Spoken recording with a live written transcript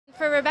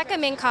For Rebecca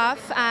Minkoff,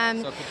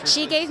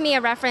 she gave me a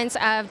reference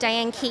of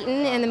Diane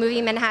Keaton in the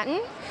movie Manhattan.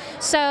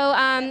 So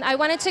I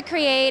wanted to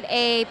create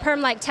a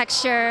perm-like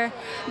texture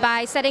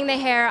by setting the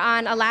hair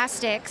on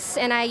elastics,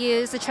 and I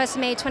used the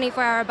TRESemmé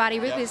 24-hour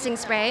body root boosting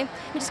spray.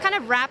 We just kind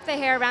of wrapped the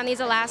hair around these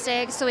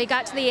elastics, so we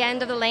got to the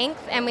end of the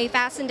length, and we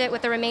fastened it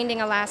with the remaining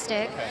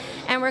elastic.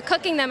 And we're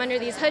cooking them under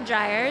these hood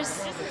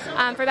dryers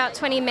for about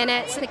 20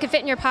 minutes. They could fit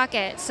in your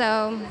pocket,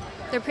 so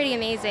they're pretty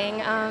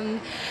amazing.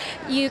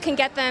 You can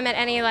get them at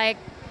any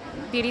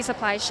beauty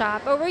supply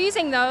shop, but we're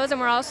using those, and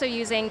we're also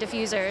using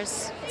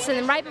diffusers. So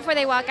then right before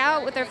they walk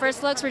out with their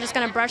first looks, we're just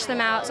going to brush them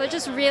out. So it's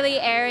just really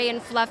airy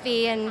and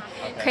fluffy and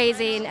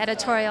crazy and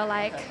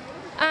editorial-like.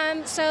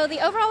 So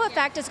the overall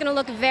effect is going to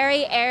look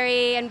very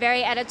airy and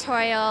very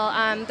editorial.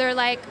 They're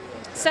like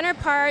center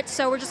parts,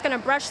 so we're just going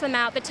to brush them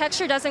out. The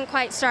texture doesn't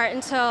quite start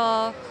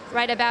until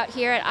right about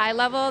here at eye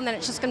level, and then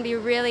it's just going to be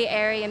really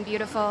airy and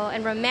beautiful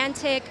and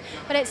romantic,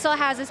 but it still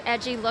has this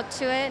edgy look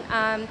to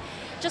it.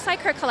 Just like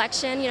her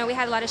collection, we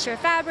had a lot of sheer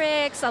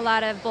fabrics, a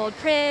lot of bold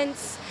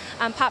prints,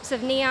 pops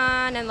of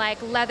neon, and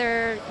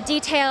leather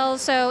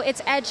details, so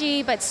it's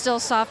edgy but still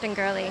soft and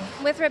girly.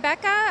 With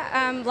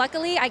Rebecca,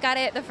 luckily I got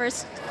it the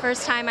first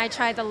time I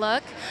tried the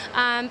look,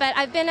 but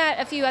I've been at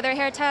a few other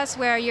hair tests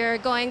where you're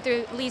going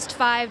through at least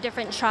 5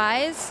 different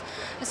tries,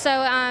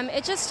 so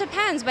it just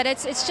depends, but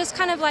it's just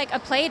kind of like a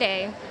play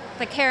day,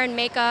 like hair and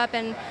makeup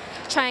and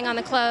trying on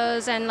the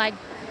clothes and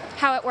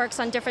how it works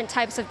on different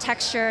types of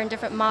texture and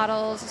different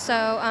models.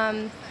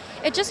 So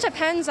it just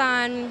depends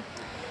on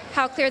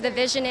how clear the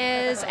vision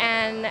is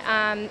and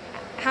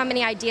how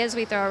many ideas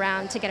we throw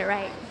around to get it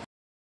right.